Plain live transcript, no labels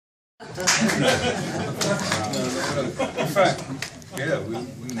In fact, yeah, we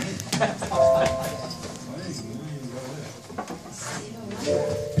need.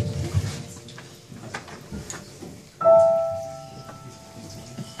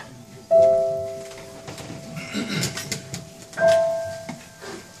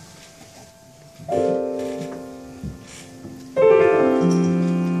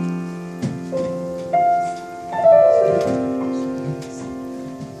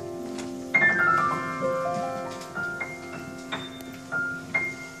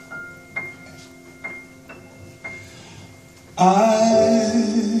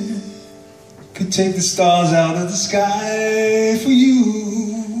 I could take the stars out of the sky for you,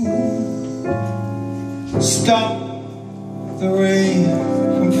 stop the rain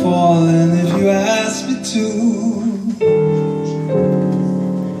from falling if you ask me to.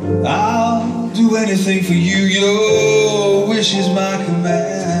 I'll do anything for you, your wish is my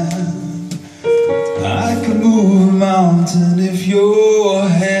command. I could move a mountain if your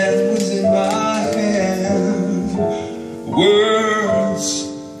hand was in my hand. Words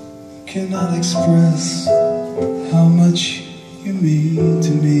cannot express how much you mean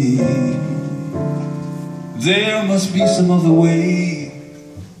to me. There must be some other way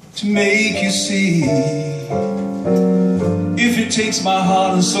to make you see. If it takes my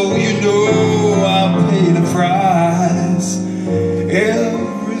heart and soul, you know I'll pay the price.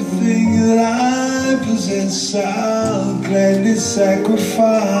 Everything that I possess, I'll gladly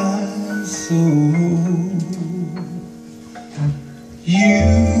sacrifice. So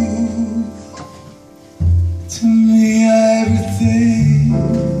you, to me, are everything,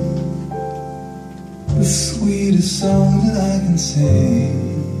 the sweetest song that I can sing.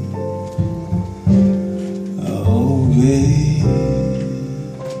 Oh, babe,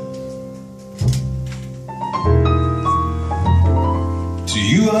 to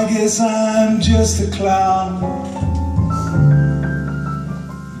you I guess I'm just a clown,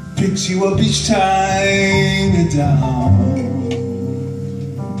 picks you up each time you're down.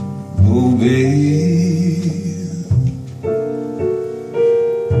 Oh, babe,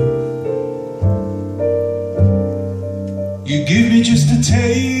 you give me just a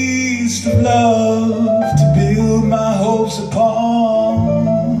taste of love to build my hopes upon.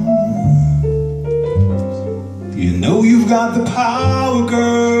 You know you've got the power,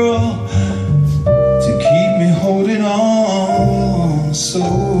 girl, to keep me holding on. So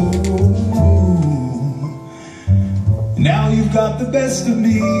now you've got the best of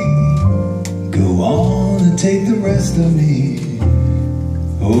me, go on and take the rest of me.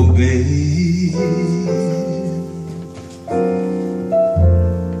 Oh, babe,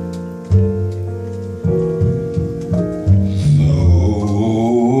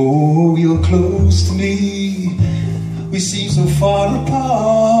 oh, you're close to me, we seem so far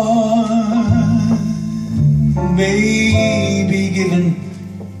apart. Maybe given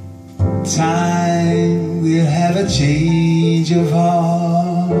time we'll have a change of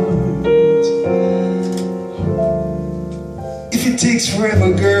heart. If it takes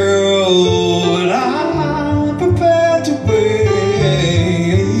forever, girl, and I'm prepared to wait.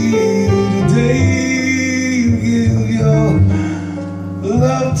 Today you give your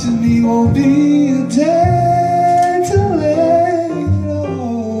love to me, won't be a day too late.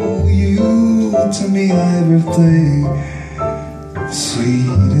 Oh, you to me are everything, the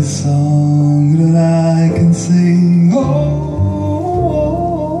sweetest song that I can sing. Oh,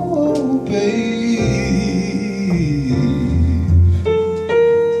 babe,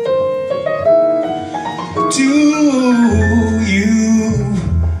 to you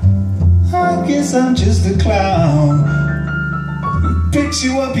I guess I'm just a clown who picks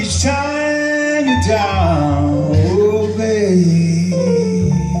you up each time you're down. Oh, babe,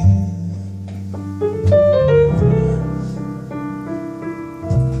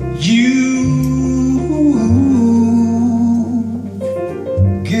 you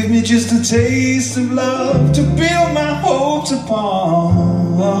give me just a taste of love to build my hopes upon.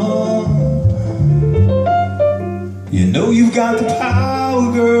 You know you've got the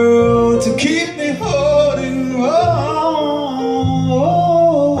power, girl, to keep me holding on.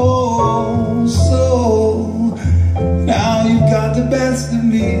 So now you've got the best of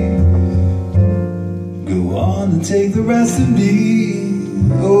me, go on and take the rest of me.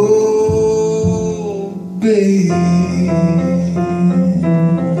 Oh, babe,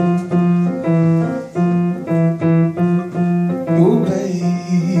 oh, babe,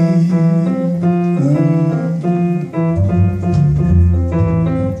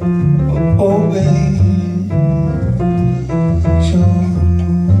 oh, babe, sure.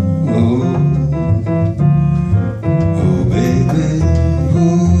 Oh, oh, baby,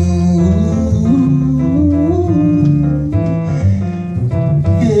 oh.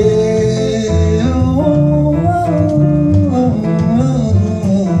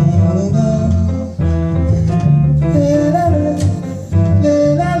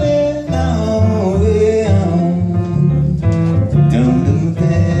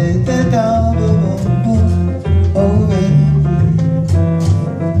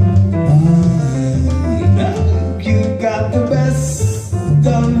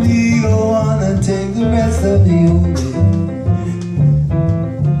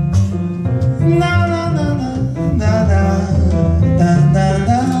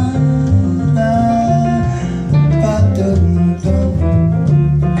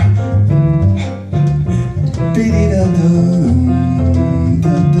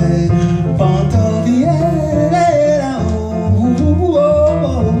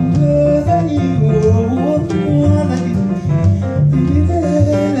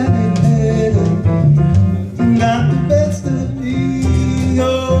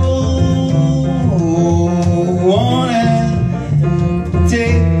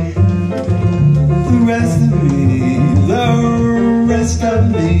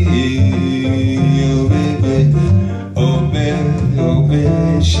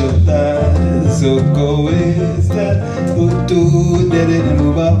 your thighs. So go with that. Do that and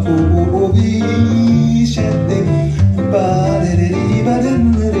move up.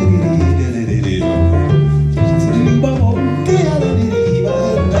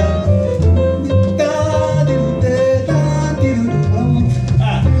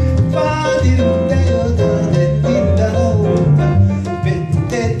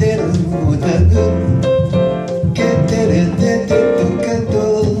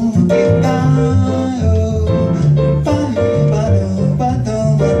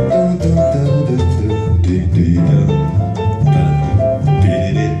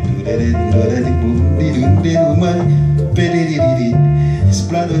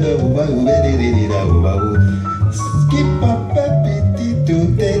 Skip up.